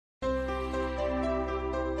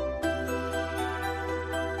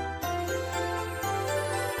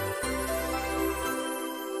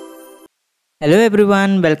Hello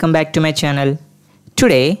everyone, welcome back to my channel.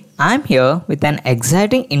 Today I am here with an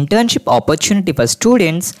exciting internship opportunity for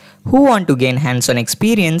students who want to gain hands-on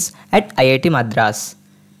experience at IIT Madras.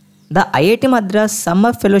 The IIT Madras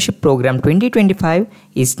Summer Fellowship Program 2025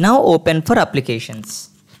 is now open for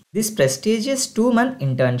applications. This prestigious 2-month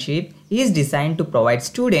internship is designed to provide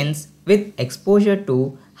students with exposure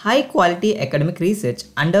to high-quality academic research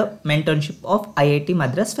under mentorship of IIT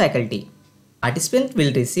Madras faculty. Participants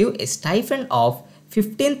will receive a stipend of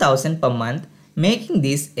 15,000 per month, making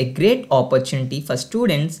this a great opportunity for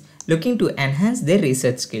students looking to enhance their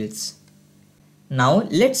research skills. Now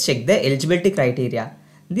let's check the eligibility criteria.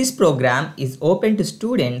 This program is open to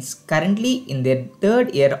students currently in their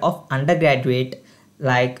third year of undergraduate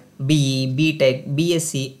like BE, BTech,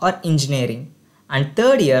 BSc or engineering, and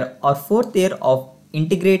third year or fourth year of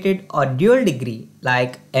integrated or dual degree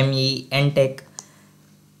like ME, NTech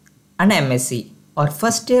and MSc, or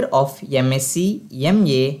first year of MSc,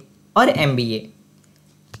 MA or MBA.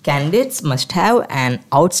 Candidates must have an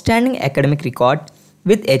outstanding academic record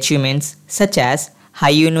with achievements such as high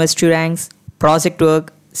university ranks, project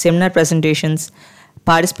work, seminar presentations,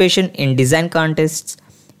 participation in design contests,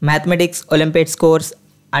 mathematics Olympiad scores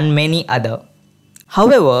and many other.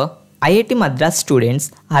 However, IIT Madras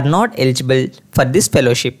students are not eligible for this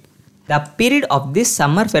fellowship. The period of this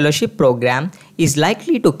summer fellowship program is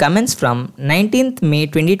likely to commence from 19th May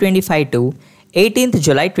 2025 to 18th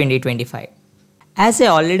July 2025. As I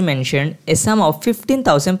already mentioned, a sum of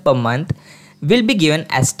 15,000 per month will be given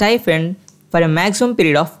as stipend for a maximum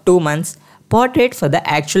period of 2 months portrayed for the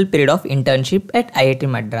actual period of internship at IIT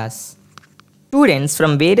Madras. Students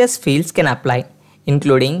from various fields can apply,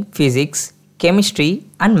 including physics, chemistry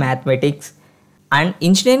and mathematics, and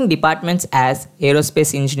engineering departments as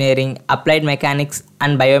aerospace engineering, applied mechanics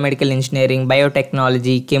and biomedical engineering,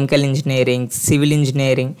 biotechnology, chemical engineering, civil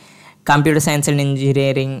engineering, computer science and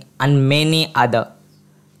engineering and many other.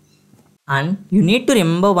 And you need to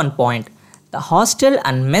remember one point, the hostel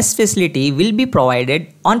and mess facility will be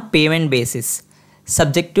provided on payment basis,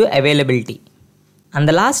 subject to availability. And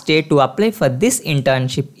the last day to apply for this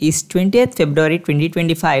internship is 20th February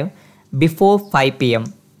 2025 before 5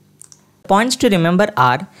 p.m. Points to remember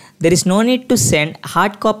are, there is no need to send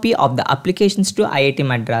hard copy of the applications to IIT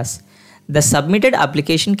Madras. The submitted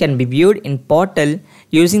application can be viewed in portal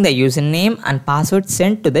using the username and password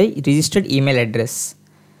sent to the registered email address.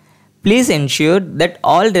 Please ensure that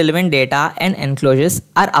all relevant data and enclosures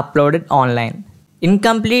are uploaded online.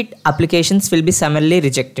 Incomplete applications will be summarily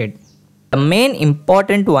rejected. The main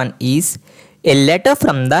important one is a letter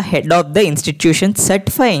from the head of the institution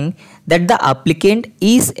certifying that the applicant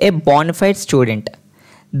is a bona fide student.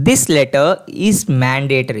 This letter is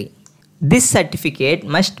mandatory. This certificate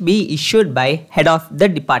must be issued by head of the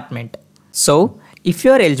department. So, if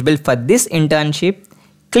you are eligible for this internship,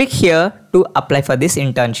 click here to apply for this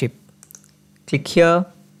internship. Click here.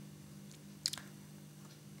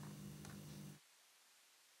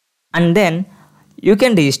 And then you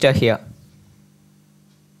can register here.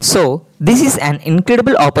 So, this is an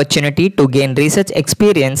incredible opportunity to gain research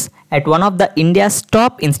experience at one of the India's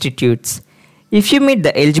top institutes. If you meet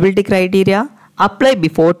the eligibility criteria, apply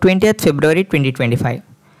before 20th February 2025.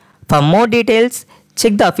 For more details,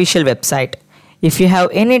 check the official website. If you have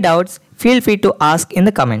any doubts, feel free to ask in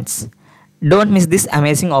the comments. Don't miss this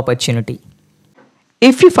amazing opportunity.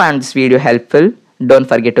 If you found this video helpful, don't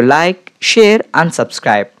forget to like, share and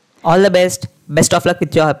subscribe. All the best. Best of luck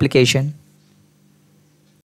with your application.